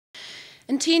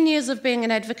In 10 years of being an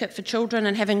advocate for children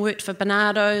and having worked for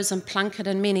Barnardo's and Plunkett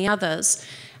and many others,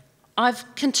 I've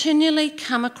continually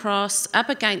come across up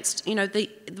against,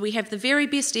 we have the very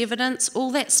best evidence,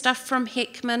 all that stuff from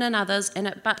Heckman and others, and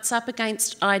it butts up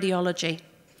against ideology.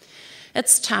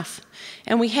 It's tough,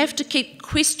 and we have to keep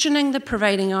questioning the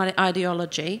prevailing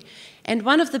ideology, and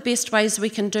one of the best ways we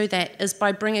can do that is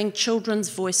by bringing children's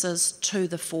voices to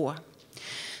the fore.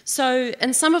 So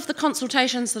in some of the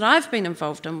consultations that I've been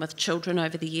involved in with children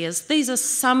over the years, these are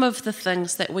some of the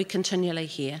things that we continually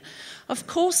hear. Of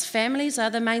course, families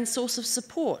are the main source of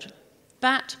support,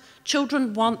 but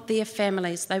children want their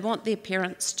families, they want their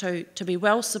parents to be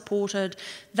well supported.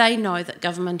 They know that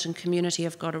government and community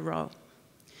have got a role.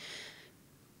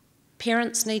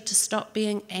 Parents need to stop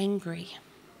being angry.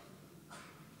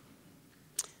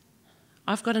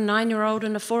 I've got a 9-year-old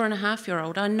and a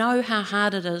 4.5-year-old. I know how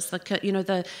hard it is,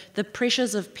 the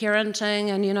pressures of parenting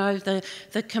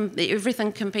and,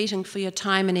 everything competing for your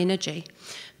time and energy.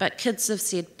 But kids have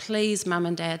said, please, Mum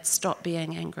and Dad, stop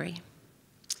being angry.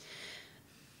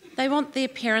 They want their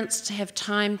parents to have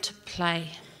time to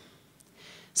play.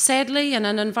 Sadly, in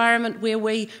an environment where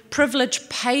we privilege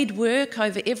paid work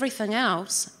over everything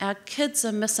else, our kids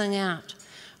are missing out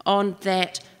on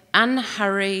that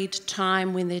unhurried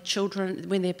time when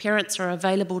their parents are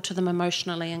available to them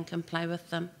emotionally and can play with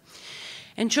them.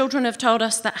 And children have told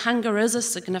us that hunger is a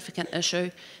significant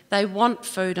issue. They want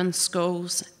food in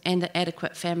schools and that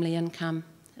adequate family income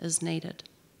is needed.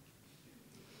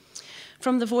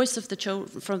 From the voice of the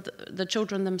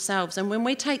children themselves, and when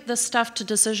we take this stuff to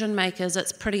decision makers,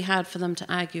 it's pretty hard for them to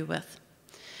argue with.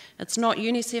 It's not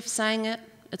UNICEF saying it,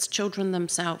 it's children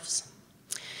themselves.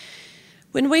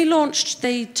 When we launched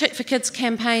the Tick for Kids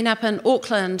campaign up in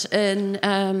Auckland in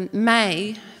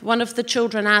May, one of the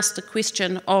children asked the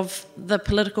question of the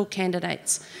political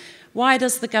candidates, why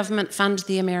does the government fund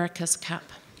the America's Cup?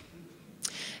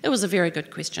 It was a very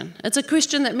good question. It's a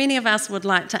question that many of us would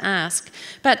like to ask,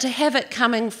 but to have it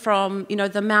coming from,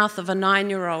 the mouth of a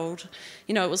 9-year-old,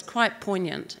 it was quite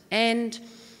poignant. And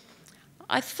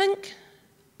I think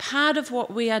part of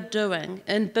what we are doing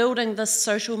in building this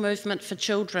social movement for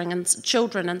children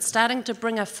and starting to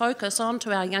bring a focus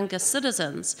onto our younger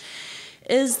citizens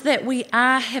is that we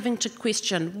are having to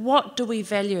question, what do we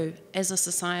value as a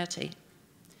society?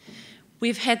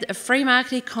 We've had a free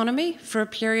market economy for a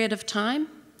period of time.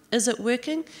 Is it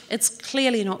working? It's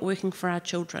clearly not working for our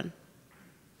children.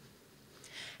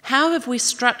 How have we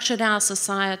structured our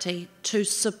society to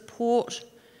support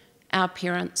our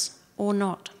parents or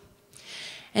not?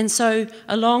 And so,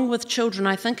 along with children,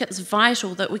 I think it's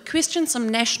vital that we question some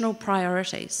national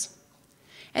priorities.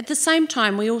 At the same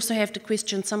time, we also have to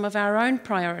question some of our own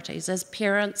priorities as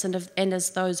parents and as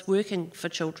those working for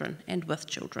children and with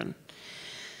children.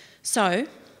 So,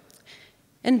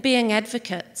 in being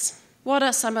advocates, what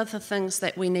are some of the things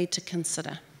that we need to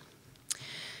consider?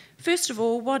 First of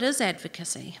all, what is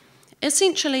advocacy?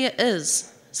 Essentially, it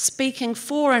is speaking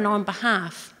for and on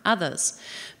behalf of others.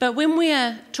 But when we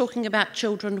are talking about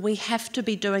children, we have to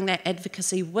be doing that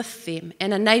advocacy with them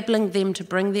and enabling them to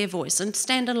bring their voice and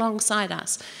stand alongside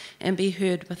us and be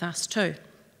heard with us too.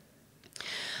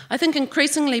 I think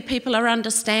increasingly people are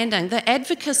understanding that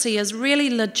advocacy is really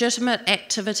legitimate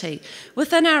activity.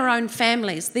 Within our own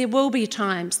families, there will be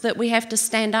times that we have to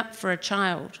stand up for a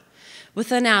child.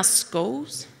 Within our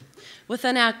schools,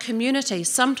 within our community,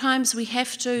 sometimes we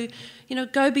have to,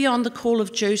 go beyond the call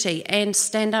of duty and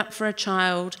stand up for a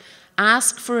child,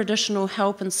 ask for additional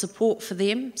help and support for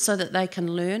them so that they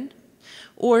can learn,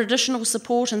 or additional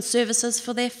support and services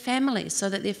for their families so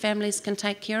that their families can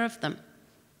take care of them.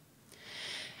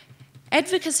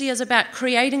 Advocacy is about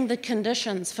creating the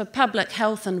conditions for public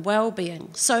health and well-being.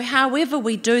 So however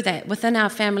we do that within our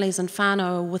families and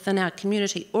whānau or within our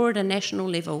community or at a national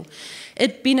level,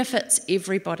 it benefits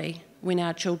everybody when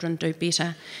our children do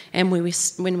better and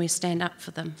when we stand up for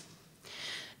them.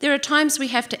 There are times we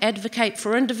have to advocate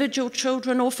for individual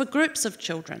children or for groups of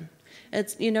children.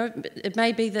 It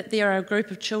may be that there are a group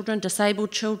of children,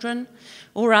 disabled children,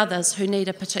 or others who need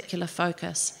a particular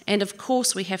focus. And of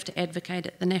course we have to advocate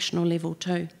at the national level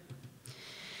too.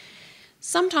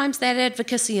 Sometimes that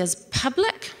advocacy is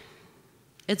public.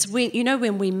 It's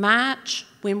when we march,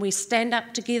 when we stand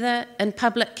up together in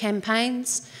public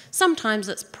campaigns. Sometimes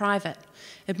it's private.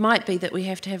 It might be that we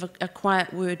have to have a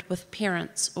quiet word with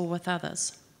parents or with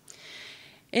others.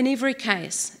 In every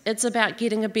case, it's about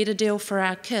getting a better deal for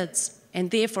our kids,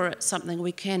 and therefore it's something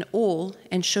we can all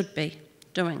and should be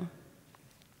doing.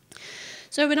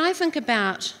 So when I think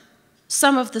about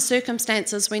some of the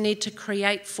circumstances we need to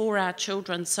create for our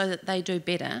children so that they do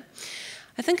better,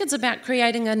 I think it's about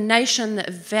creating a nation that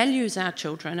values our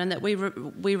children and that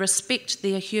we respect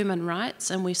their human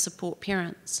rights and we support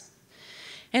parents.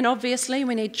 And obviously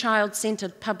we need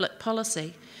child-centred public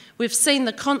policy. We've seen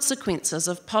the consequences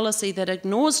of policy that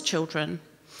ignores children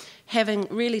having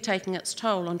really taken its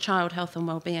toll on child health and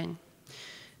well-being.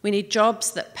 We need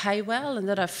jobs that pay well and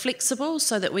that are flexible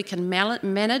so that we can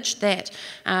manage that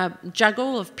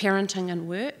juggle of parenting and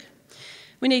work.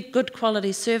 We need good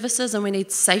quality services and we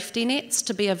need safety nets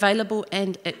to be available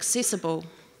and accessible.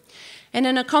 And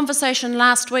in a conversation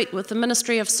last week with the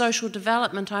Ministry of Social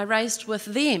Development, I raised with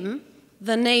them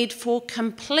the need for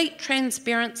complete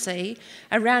transparency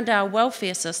around our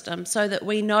welfare system so that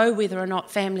we know whether or not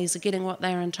families are getting what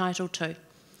they are entitled to.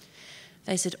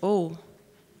 They said, "Oh,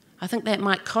 I think that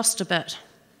might cost a bit,"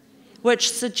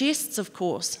 which suggests, of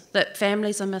course, that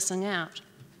families are missing out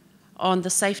on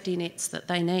the safety nets that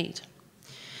they need.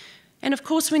 And of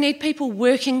course, we need people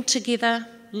working together,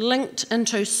 linked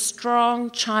into strong,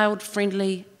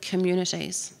 child-friendly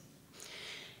communities.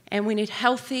 And we need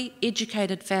healthy,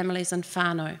 educated families in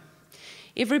whānau.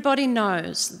 Everybody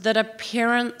knows that a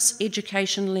parent's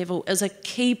education level is a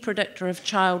key predictor of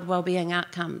child wellbeing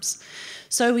outcomes.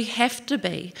 So we have to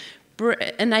be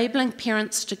enabling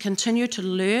parents to continue to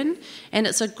learn, and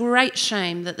it's a great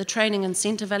shame that the training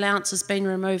incentive allowance has been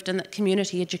removed and that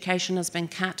community education has been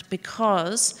cut,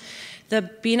 because the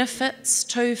benefits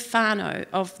to whānau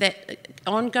of that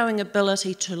ongoing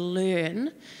ability to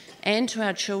learn and to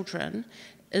our children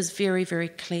is very, very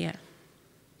clear.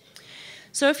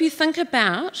 So if you think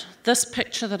about this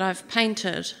picture that I've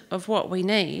painted of what we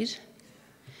need,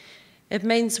 it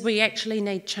means we actually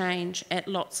need change at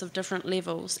lots of different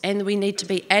levels, and we need to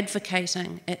be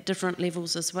advocating at different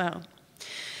levels as well.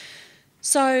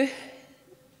 So,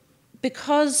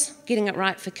 because getting it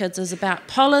right for kids is about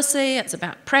policy, it's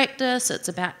about practice, it's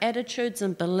about attitudes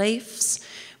and beliefs,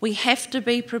 we have to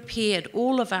be prepared,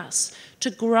 all of us,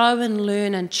 to grow and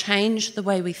learn and change the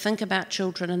way we think about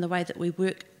children and the way that we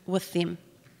work with them.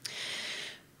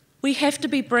 We have to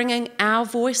be bringing our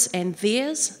voice and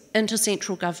theirs into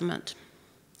central government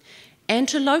and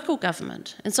to local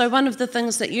government. And so one of the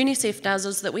things that UNICEF does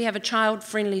is that we have a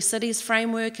child-friendly cities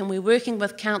framework, and we're working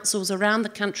with councils around the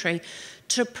country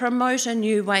to promote a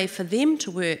new way for them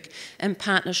to work in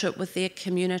partnership with their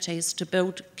communities to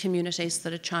build communities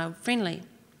that are child-friendly.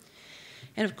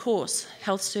 And of course,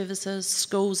 health services,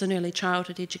 schools and early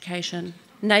childhood education,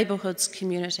 neighbourhoods,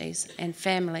 communities and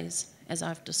families, as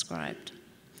I've described.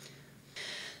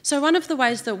 So one of the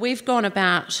ways that we've gone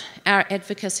about our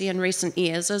advocacy in recent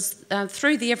years is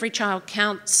through the Every Child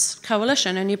Counts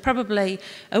coalition, and you're probably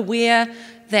aware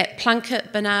that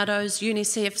Plunkett, Barnardo's,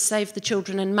 UNICEF, Save the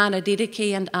Children and Mana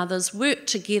Dereki and others work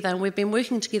together, and we've been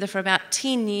working together for about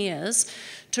 10 years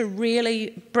to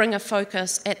really bring a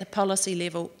focus at the policy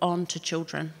level onto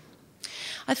children.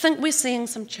 I think we're seeing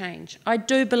some change. I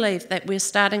do believe that we're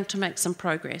starting to make some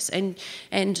progress, and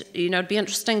you know, it'd be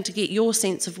interesting to get your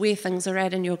sense of where things are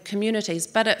at in your communities,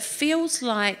 but it feels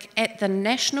like at the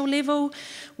national level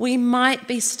we might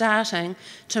be starting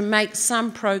to make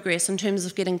some progress in terms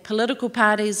of getting political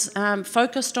parties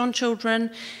focused on children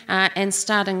and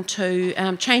starting to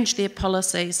change their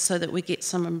policies so that we get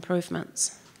some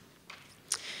improvements.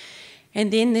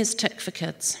 And then there's Tick for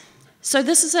Kids. So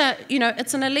this is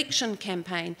it's an election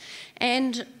campaign,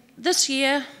 and this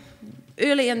year,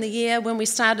 early in the year, when we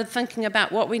started thinking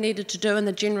about what we needed to do in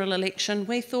the general election,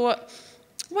 we thought,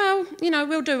 well,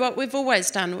 we'll do what we've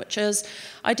always done, which is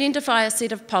identify a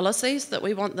set of policies that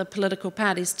we want the political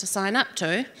parties to sign up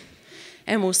to,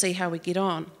 and we'll see how we get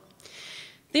on.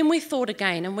 Then we thought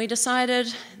again, and we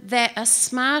decided that a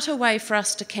smarter way for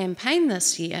us to campaign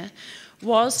this year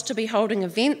was to be holding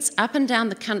events up and down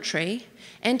the country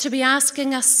and to be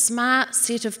asking a smart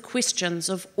set of questions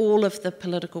of all of the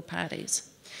political parties.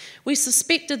 We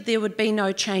suspected there would be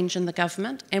no change in the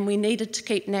government, and we needed to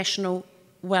keep National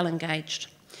well engaged.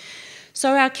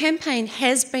 So our campaign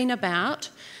has been about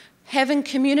having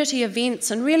community events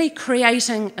and really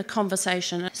creating a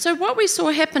conversation. So what we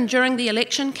saw happen during the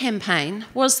election campaign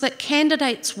was that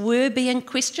candidates were being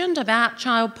questioned about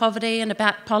child poverty and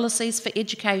about policies for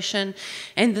education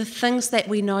and the things that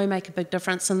we know make a big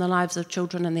difference in the lives of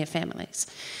children and their families.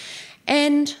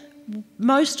 And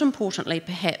most importantly,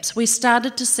 perhaps, we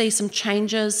started to see some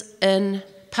changes in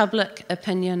public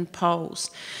opinion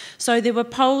polls. So there were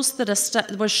polls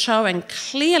that were showing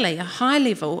clearly a high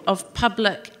level of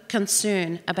public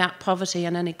concern about poverty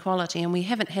and inequality, and we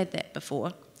haven't had that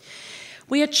before.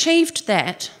 We achieved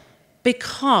that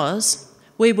because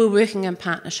we were working in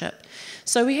partnership.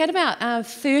 So we had about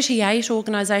 38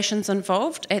 organisations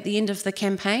involved at the end of the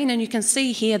campaign, and you can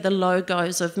see here the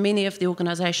logos of many of the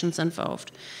organisations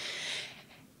involved.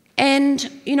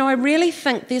 And, you know, I really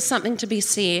think there's something to be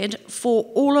said for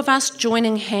all of us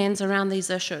joining hands around these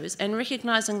issues and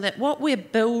recognising that what we're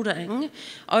building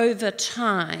over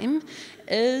time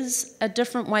is a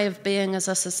different way of being as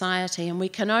a society, and we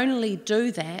can only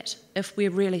do that if we're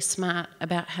really smart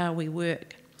about how we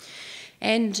work.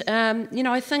 And, you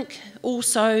know, I think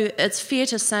also it's fair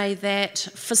to say that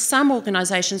for some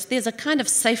organisations there's a kind of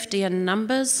safety in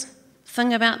numbers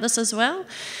thing about this as well.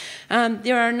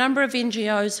 There are a number of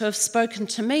NGOs who have spoken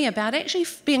to me about actually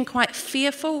being quite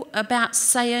fearful about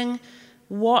saying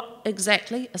what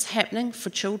exactly is happening for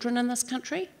children in this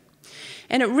country.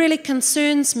 And it really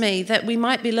concerns me that we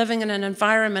might be living in an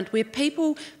environment where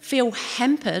people feel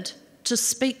hampered to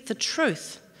speak the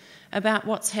truth about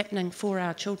what's happening for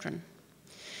our children.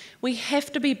 We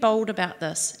have to be bold about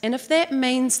this, and if that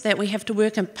means that we have to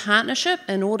work in partnership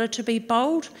in order to be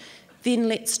bold, then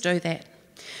let's do that.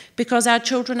 Because our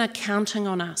children are counting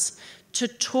on us to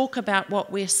talk about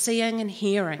what we're seeing and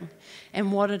hearing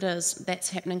and what it is that's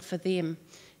happening for them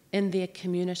in their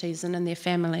communities and in their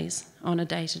families on a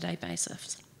day-to-day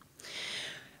basis.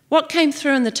 What came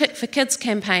through in the Tick for Kids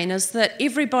campaign is that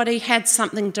everybody had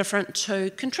something different to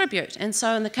contribute. And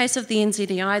so in the case of the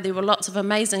NZEI, there were lots of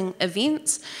amazing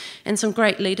events and some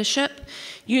great leadership.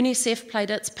 UNICEF played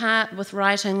its part with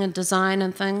writing and design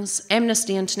and things.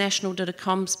 Amnesty International did a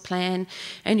comms plan,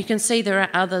 and you can see there are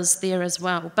others there as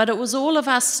well. But it was all of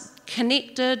us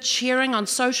connected, sharing on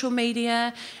social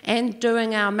media and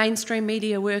doing our mainstream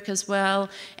media work as well,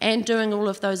 and doing all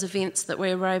of those events that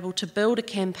we were able to build a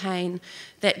campaign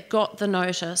that got the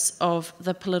notice of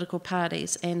the political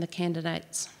parties and the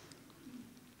candidates.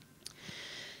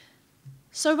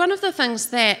 So one of the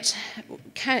things that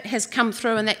has come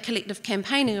through in that collective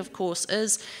campaigning, of course,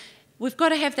 is we've got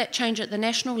to have that change at the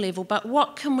national level, but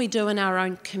what can we do in our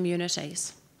own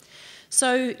communities?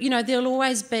 So, you know, there'll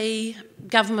always be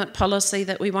government policy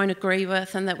that we won't agree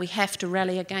with and that we have to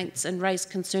rally against and raise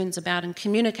concerns about and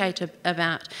communicate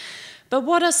about. But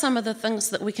what are some of the things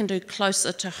that we can do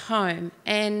closer to home?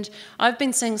 And I've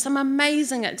been seeing some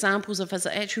amazing examples of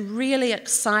actually really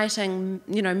exciting,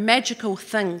 you know, magical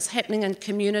things happening in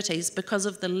communities because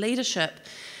of the leadership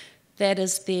that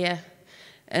is there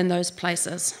in those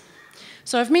places.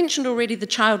 So I've mentioned already the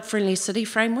child-friendly city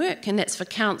framework, and that's for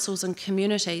councils and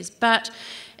communities. But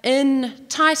in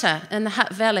Taita, in the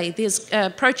Hutt Valley, there's a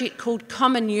project called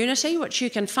Common Unity, which you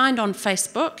can find on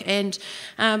Facebook. And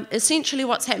essentially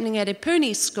what's happening at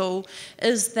Epuni School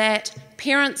is that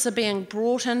parents are being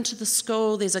brought into the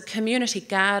school. There's a community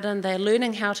garden. They're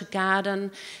learning how to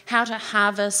garden, how to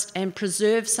harvest and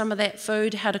preserve some of that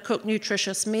food, how to cook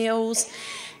nutritious meals.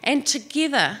 And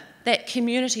together, that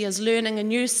community is learning a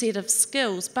new set of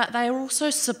skills, but they are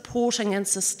also supporting and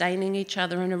sustaining each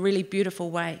other in a really beautiful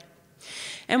way.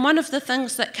 And one of the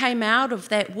things that came out of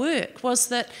that work was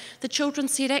that the children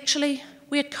said, actually,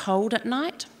 we're cold at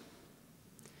night.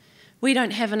 We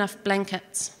don't have enough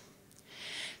blankets.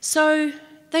 So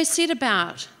they set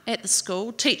about at the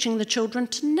school teaching the children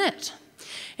to knit.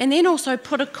 And then also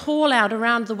put a call out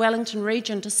around the Wellington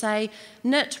region to say,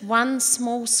 knit one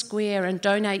small square and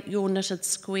donate your knitted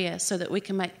square so that we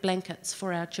can make blankets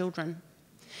for our children.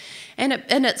 And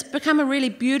it's become a really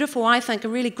beautiful, I think, a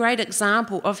really great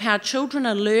example of how children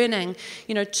are learning,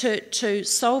 you know, to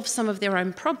solve some of their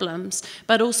own problems,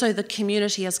 but also the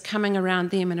community is coming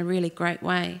around them in a really great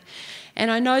way. And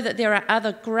I know that there are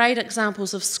other great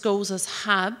examples of schools as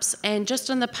hubs, and just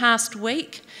in the past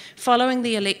week, following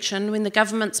the election, when the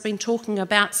government's been talking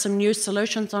about some new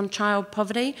solutions on child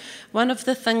poverty, one of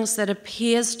the things that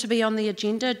appears to be on the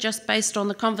agenda, just based on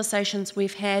the conversations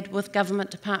we've had with government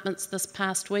departments this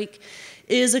past week,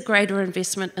 is a greater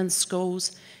investment in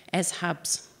schools as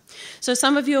hubs. So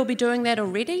some of you will be doing that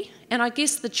already, and I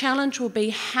guess the challenge will be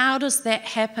how does that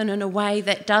happen in a way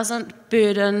that doesn't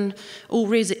burden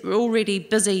already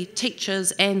busy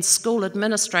teachers and school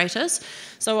administrators.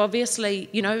 So obviously,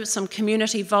 you know, some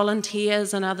community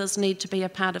volunteers and others need to be a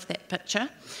part of that picture.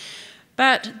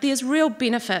 But there's real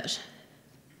benefit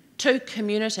to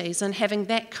communities in having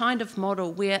that kind of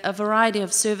model where a variety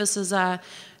of services are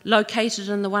located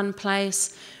in the one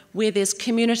place, where there's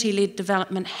community-led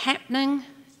development happening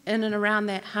in and around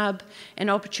that hub, and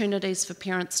opportunities for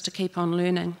parents to keep on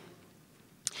learning.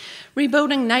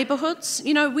 Rebuilding neighbourhoods,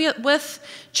 you know, with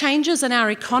changes in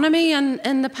our economy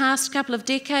in the past couple of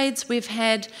decades, we've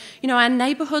had, you know, our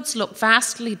neighbourhoods look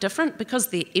vastly different because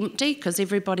they're empty, because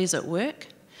everybody's at work.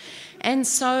 And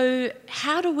so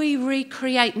how do we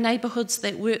recreate neighbourhoods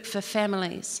that work for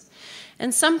families?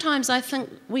 And sometimes I think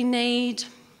we need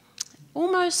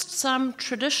almost some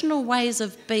traditional ways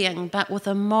of being, but with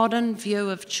a modern view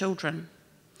of children,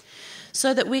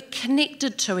 so that we're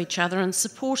connected to each other and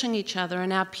supporting each other,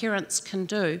 and our parents can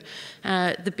do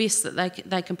the best that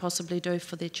they can possibly do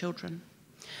for their children.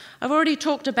 I've already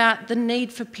talked about the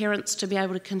need for parents to be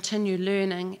able to continue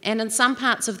learning, and in some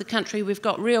parts of the country we've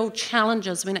got real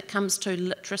challenges when it comes to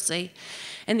literacy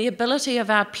and the ability of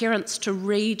our parents to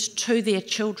read to their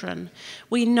children.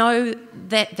 We know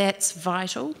that that's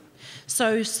vital.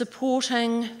 So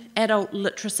supporting adult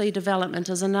literacy development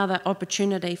is another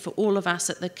opportunity for all of us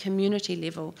at the community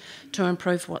level to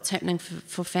improve what's happening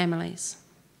for families.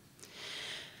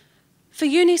 For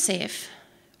UNICEF,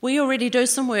 we already do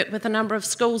some work with a number of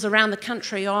schools around the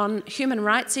country on human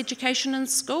rights education in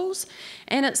schools,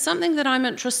 and it's something that I'm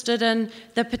interested in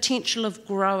the potential of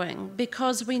growing,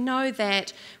 because we know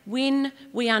that when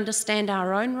we understand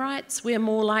our own rights, we're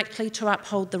more likely to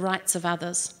uphold the rights of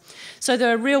others. So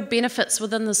there are real benefits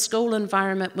within the school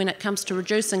environment when it comes to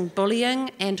reducing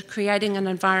bullying and creating an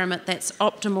environment that's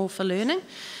optimal for learning.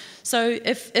 So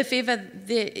if ever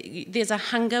there's a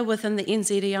hunger within the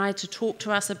NZEI to talk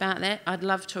to us about that, I'd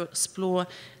love to explore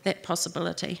that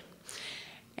possibility.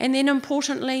 And then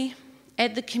importantly,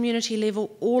 at the community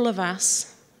level, all of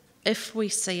us, if we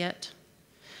see it,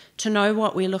 to know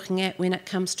what we're looking at when it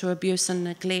comes to abuse and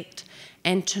neglect,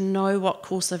 and to know what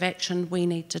course of action we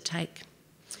need to take.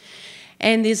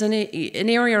 And there's an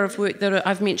area of work that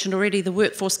I've mentioned already, the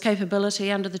workforce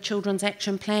capability under the Children's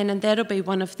Action Plan, and that'll be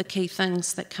one of the key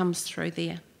things that comes through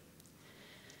there.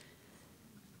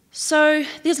 So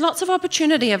there's lots of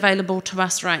opportunity available to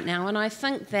us right now, and I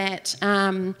think that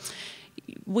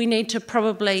we need to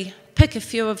probably pick a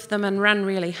few of them and run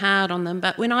really hard on them.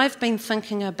 But when I've been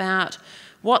thinking about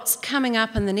what's coming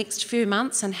up in the next few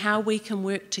months and how we can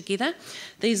work together,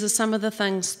 these are some of the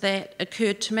things that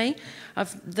occurred to me.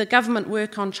 The government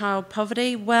work on child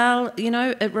poverty, well, you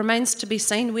know, it remains to be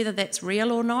seen whether that's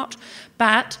real or not,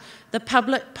 but the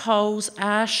public polls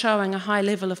are showing a high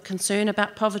level of concern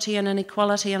about poverty and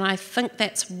inequality, and I think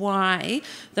that's why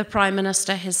the Prime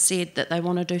Minister has said that they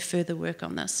want to do further work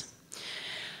on this.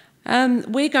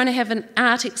 We're going to have an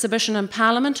art exhibition in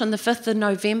Parliament on the 5th of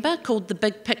November called The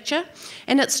Big Picture,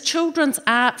 and it's children's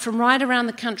art from right around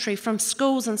the country, from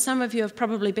schools, and some of you have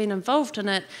probably been involved in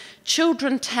it,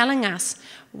 children telling us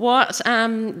what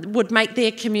would make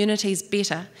their communities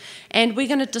better. And we're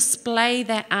going to display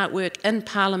that artwork in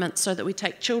Parliament so that we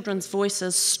take children's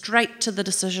voices straight to the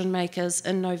decision makers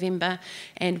in November,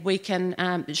 and we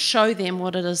can show them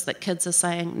what it is that kids are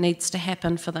saying needs to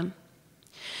happen for them.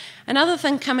 Another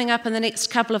thing coming up in the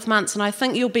next couple of months, and I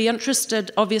think you'll be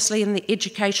interested obviously in the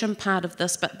education part of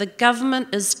this, but the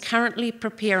government is currently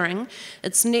preparing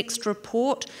its next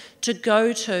report to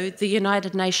go to the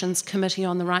United Nations Committee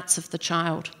on the Rights of the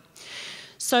Child.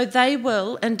 So they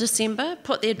will, in December,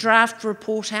 put their draft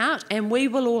report out, and we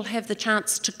will all have the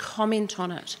chance to comment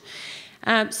on it.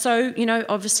 So, you know,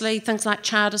 obviously things like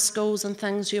charter schools and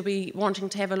things you'll be wanting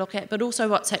to have a look at, but also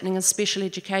what's happening in special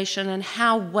education and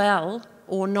how well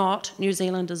or not New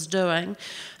Zealand is doing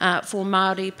for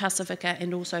Māori, Pasifika,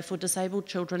 and also for disabled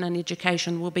children in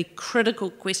education will be critical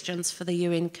questions for the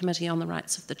UN Committee on the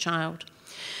Rights of the Child.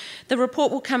 The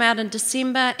report will come out in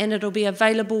December, and it'll be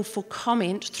available for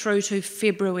comment through to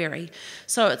February.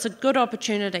 So it's a good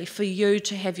opportunity for you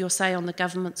to have your say on the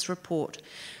government's report.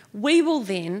 We will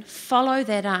then follow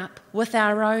that up with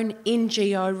our own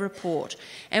NGO report,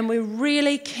 and we're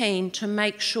really keen to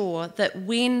make sure that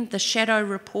when the shadow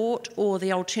report or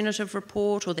the alternative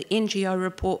report or the NGO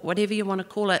report, whatever you want to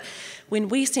call it, when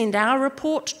we send our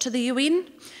report to the UN,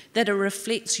 that it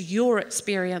reflects your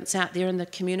experience out there in the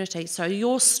community. So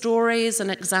your stories and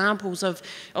examples of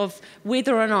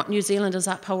whether or not New Zealand is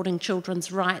upholding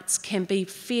children's rights can be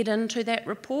fed into that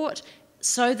report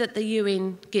so that the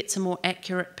UN gets a more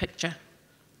accurate picture.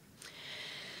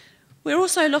 We're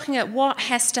also looking at what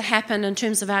has to happen in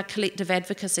terms of our collective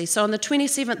advocacy. So on the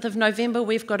 27th of November,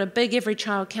 we've got a big Every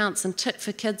Child Counts and Tick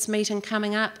for Kids meeting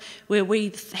coming up, where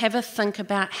we have a think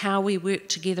about how we work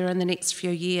together in the next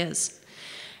few years.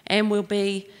 And we'll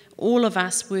be, all of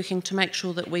us, working to make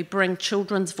sure that we bring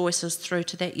children's voices through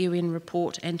to that UN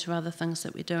report and to other things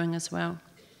that we're doing as well.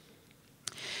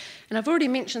 And I've already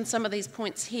mentioned some of these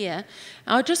points here.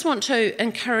 I just want to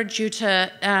encourage you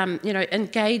to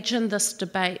engage in this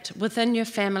debate within your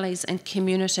families and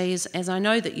communities, as I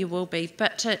know that you will be,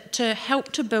 but to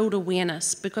help to build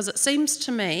awareness, because it seems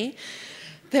to me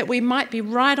that we might be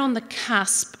right on the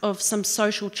cusp of some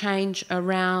social change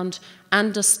around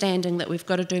understanding that we've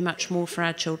got to do much more for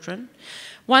our children.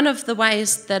 One of the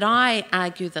ways that I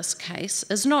argue this case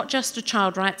is not just a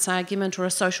child rights argument or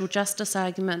a social justice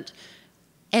argument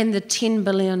and the $10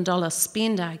 billion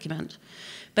spend argument,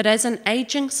 but as an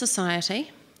ageing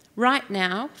society, right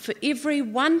now, for every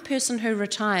one person who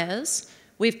retires,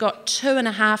 we've got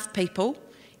 2.5 people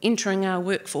entering our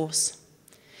workforce.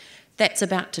 That's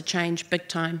about to change big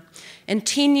time. In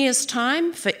 10 years'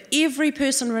 time, for every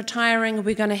person retiring,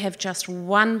 we're going to have just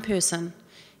one person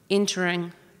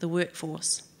entering the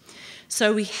workforce.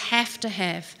 So we have to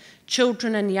have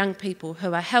children and young people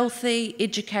who are healthy,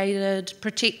 educated,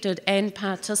 protected, and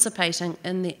participating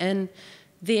in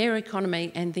their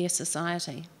economy and their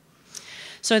society.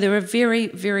 So there are very,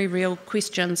 very real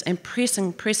questions and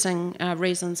pressing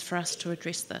reasons for us to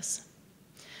address this.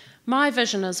 My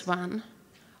vision is one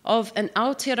of an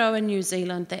Aotearoa New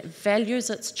Zealand that values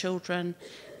its children,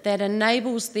 that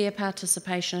enables their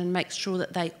participation and makes sure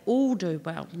that they all do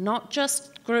well, not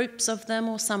just groups of them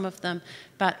or some of them,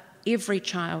 but every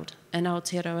child in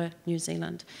Aotearoa New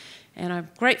Zealand. And I'm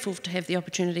grateful to have the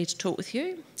opportunity to talk with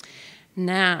you.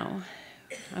 Now,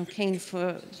 I'm keen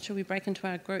shall we break into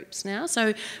our groups now?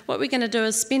 So what we're going to do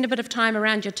is spend a bit of time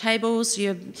around your tables.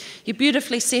 You're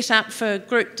beautifully set up for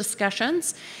group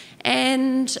discussions.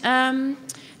 And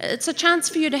it's a chance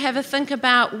for you to have a think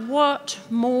about what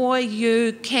more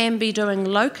you can be doing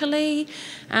locally,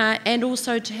 and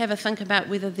also to have a think about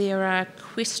whether there are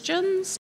questions